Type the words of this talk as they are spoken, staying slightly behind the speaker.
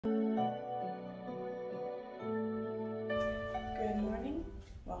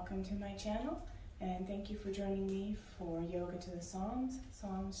welcome to my channel, and thank you for joining me for Yoga to the Psalms,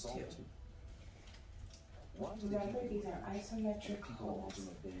 Psalms 2. Remember, these are isometric holds.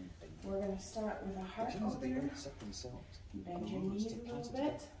 We're going to start with a heart opener. Bend your knees a little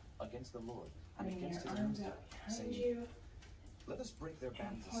bit. Against the Lord and Bring against your his arms anointed, out behind saying, you. Let us break their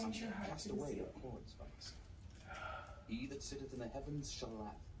bands point asunder, your heart cast to the away their ceiling. cords from us. He that sitteth in the heavens shall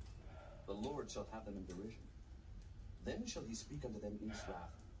laugh. The Lord shall have them in derision. Then shall he speak unto them in his wrath,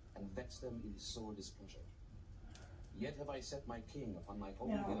 and vex them in his sore displeasure. Yet have I set my king upon my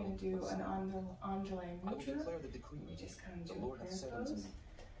holy Now we're hill. going to do an undulate I will mudra. declare the decree. We just come The to a Lord hath prayer said unto pose. me,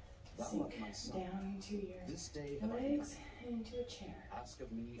 Thou Sink art my son. down into your This day have I begotten legs thee. and into a chair. Ask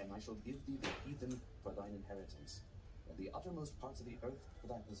of me, and I shall give thee the heathen for thine inheritance, and the uttermost parts of the earth for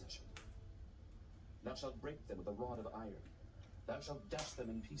thy possession. Thou shalt break them with a rod of iron. Thou shalt dash them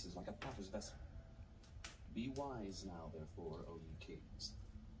in pieces like a potter's vessel. Be wise now, therefore, O ye kings.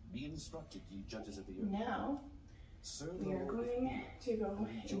 Be instructed, ye judges of the earth. Now, Serve the we are Lord with going fear, to go and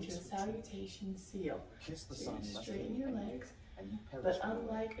into rejoice a with trembling. salutation seal. Kiss the So Son, you're lest straighten he your be angry, legs, and ye perish but from the way.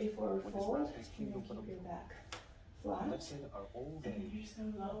 unlike a forward When his fold, wrath is you're going kindled to but a keep your little. back flat, Blessed are all and they you're just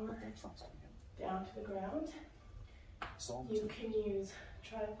going to that lower put their trust in him. down to the ground. Psalm You 2. can use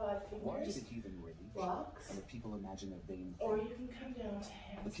tripod Why do fingers, the heathen rage, blocks, and the people imagine a vain or thing? you can come down to The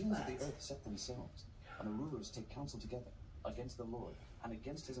hands kings of flat. the earth set themselves, and the rulers take counsel together against the Lord and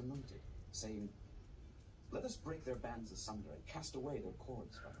against his anointed, saying, Let us break their bands asunder and cast away their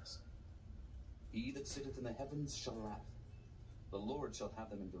cords from us. He that sitteth in the heavens shall laugh. The Lord shall have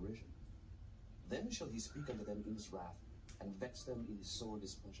them in derision. Then shall he speak unto them in his wrath, and vex them in his sore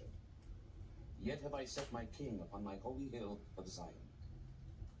displeasure. Yet have I set my king upon my holy hill of Zion.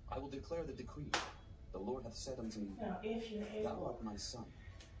 I will declare the decree. The Lord hath said unto me, Now, if you're Thou able, art my son.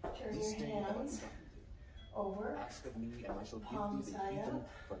 turn This your day have I hands begotten thee. over, Ask of me, and I shall give palms thee the high heathen up.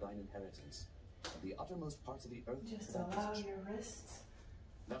 for thine inheritance, and the uttermost parts of the earth Just for thy allow possession. your wrists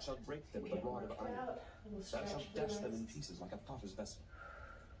Thou shalt break them to with a get rod of worked iron. out. A little Thou stretch shalt for the dash them in wrists. pieces like a potter's vessel.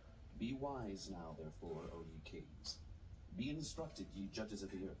 Be wise now, therefore, O ye kings. Be instructed, ye judges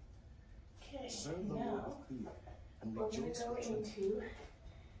of the earth. Okay, Serve the Lord now with fear, and we're going rejoice to go with trembling. into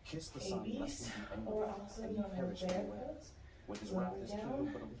Kiss the a Son, lest beast, he be angry, or also and ye known as perish in bear the way, pose. when his Lower wrath is down.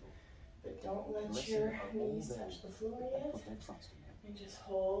 kindled but a little. But don't let Blessed your are all knees they touch the floor that yet. put their trust in him. And just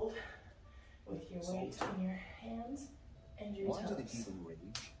hold with your Psalm weight 2. in your hands and your Why do the toes. heathen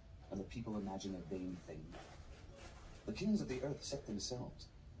rage, and the people imagine a vain thing? The kings of the earth set themselves,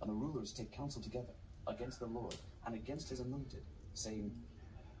 and the rulers take counsel together against the Lord and against his anointed, saying,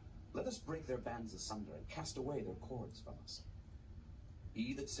 Let us break their bands asunder and cast away their cords from us.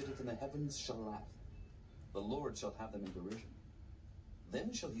 He that sitteth in the heavens shall laugh. The Lord shall have them in derision.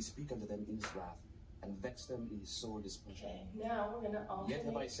 Then shall he speak unto them in his wrath, and vex them in his sore displeasure. Okay, now we're going to Yet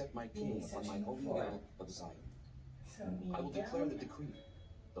have I alternate set my king knees upon my touching the holy floor. hill of Zion. So knee I will down, declare the decree.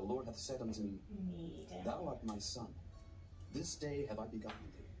 The Lord hath said unto me, knee down. Thou art my son. This day have I begotten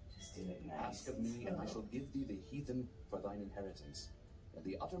thee. Just do it nice Ask of me, and I slow. shall give thee the heathen for thine inheritance, and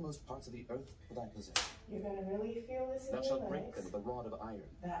the uttermost parts of the earth for thy possession. You're going to really feel this in Thou your shalt break legs. them with a rod of iron.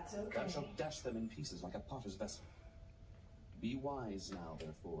 That's okay. Thou shalt dash them in pieces like a potter's vessel. Be wise now,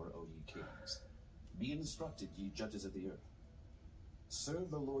 therefore, O ye kings. Be instructed, ye judges of the earth. Serve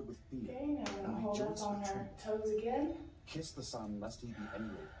the Lord with fear, Okay, now we're going and to hold rejoice up on with our trembling. toes again. Kiss the Son, lest he be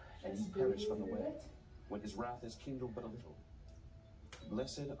angry, and ye Just perish breathe from the through way, it. when his wrath is kindled but a little.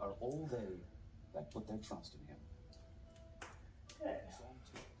 Blessed are all they that put their trust in him. Good. Psalm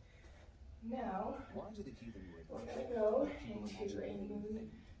 2. Now Why do the heathen rage? we're going to go People into imagine a vain moon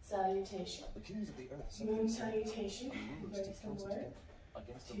things. salutation. The kings of the earth set Moon themselves, salutation, and the rulers very take counsel similar together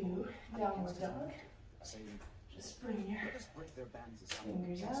against the to Lord and downward against his dog. anointed, saying, Just bring your Let us break their bands asunder and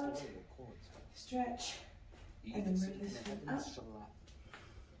fingers cast out. away their cords from us. stretch. He And that then sitteth bring in this the one heavens up. shall laugh.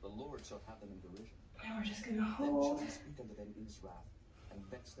 The Lord shall have them in derision. Now we're just going to Then shall hold. he speak unto them in his wrath, and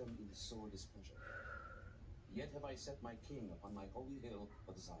vex them in his sore displeasure. Yet have I set my king upon my holy hill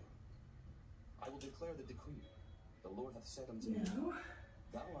of Zion. I will declare the decree. The Lord hath said unto me, Now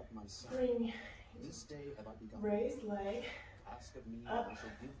Thou art my son. bring This day have I begotten. raised leg Ask of me, up and I shall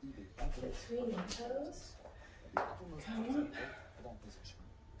give thee the heathen between your toes and the uttermost Come parts of up. the earth for thy possession.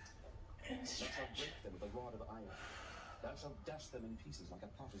 and Thou shalt stretch. break them with a rod of iron. Thou shalt dash them in pieces like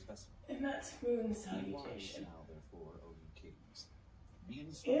a potter's vessel. And that's moon Be wise salutation. now, therefore, O ye kings. Be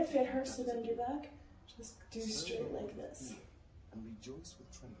instructed, If it ye hurts to judges bend of your the earth. back, just do Serve straight the Lord like with this. fear, and rejoice with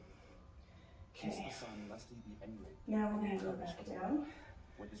trembling. Kiss Okay. the Son, lest he be angry. Now we're going and to go perish back from the down, way,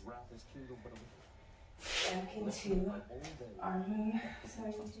 when his wrath is kindled but a little. back Blessed into are all they our moon that put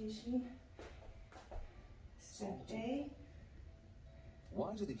their trust in him. salutation. Step A.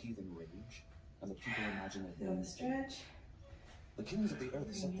 Why do the heathen rage, and the people imagine a Feel vain the thing? stretch. The kings of the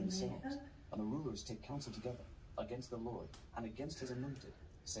earth set Bring your themselves, leg up. and the rulers take counsel together against the Lord and against his anointed,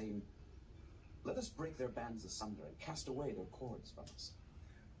 saying, let us break their bands asunder and cast away their cords from us.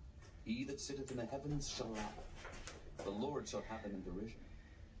 He that sitteth in the heavens shall laugh. The Lord shall have them in derision.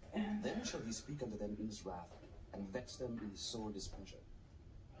 Then shall he speak unto them in his wrath, and vex them in his sore displeasure.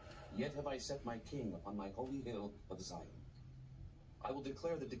 Yet have I set my king upon my holy hill of Zion. I will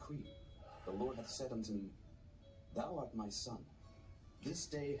declare the decree. The Lord hath said unto me, thou art my son. This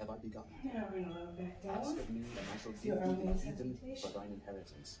day have I begotten thee. Now we're going to lower back Ask down. of me, and I shall Your give thee the only heathen salutation. for thine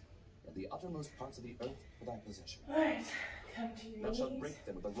inheritance, and the uttermost parts of the earth for thy possession. Alright, come to your Thou shalt knees. break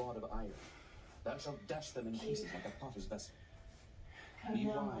them with a rod of iron. Thou shalt dash them in pieces like a potter's vessel. Come Be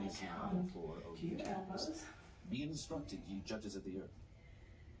down wise like now, on therefore, O to ye your kings. elbows. Be instructed, ye judges of the earth.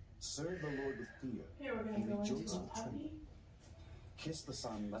 Serve the Lord with fear, Here we're going and to go into rejoice a with puppy. trembling. Kiss the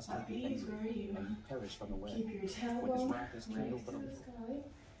Son, lest he be Puppies, angry, where are you? and ye perish from the way. Keep your When his tailbone wrath is kindled raised for to the the Lord. sky.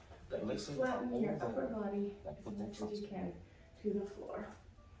 But Blessed are flatten all your they upper body that as put their much as trust you in can to the floor.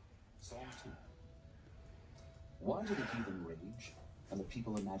 Psalm 2. Why do the heathen rage, and the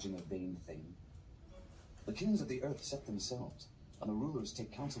people imagine a vain thing? The kings of the earth set themselves, and the rulers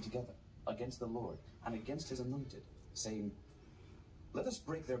take counsel together against the Lord and against his anointed, saying, let us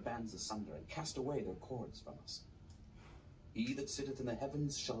break their bands asunder and cast away their cords from us. He that sitteth in the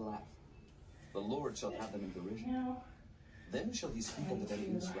heavens shall laugh. The Lord shall have them in derision. Now, Then shall he speak unto them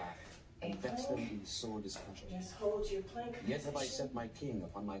in his wrath, and vex them in his sore displeasure. just hold your plank Yet have I position. set my king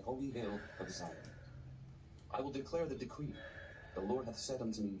upon my holy hill of Zion. I will declare the decree. The Lord hath said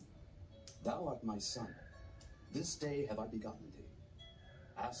unto me, thou art my son. This day have I begotten thee.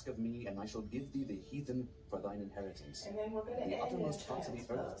 Ask of me, and I shall give thee the heathen for thine inheritance, And then we're going to and the end in uttermost parts of the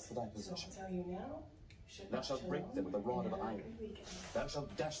child's earth pose. for thy So possession. I'll tell you now. Should Thou not shalt break shalom, them with a rod of and iron. good weekend. Thou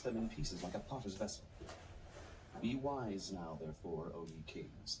shalt dash them in pieces like a potter's vessel. Be wise now, therefore, O ye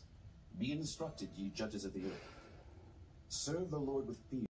kings. Be instructed, ye judges of the earth. Serve the Lord with fear.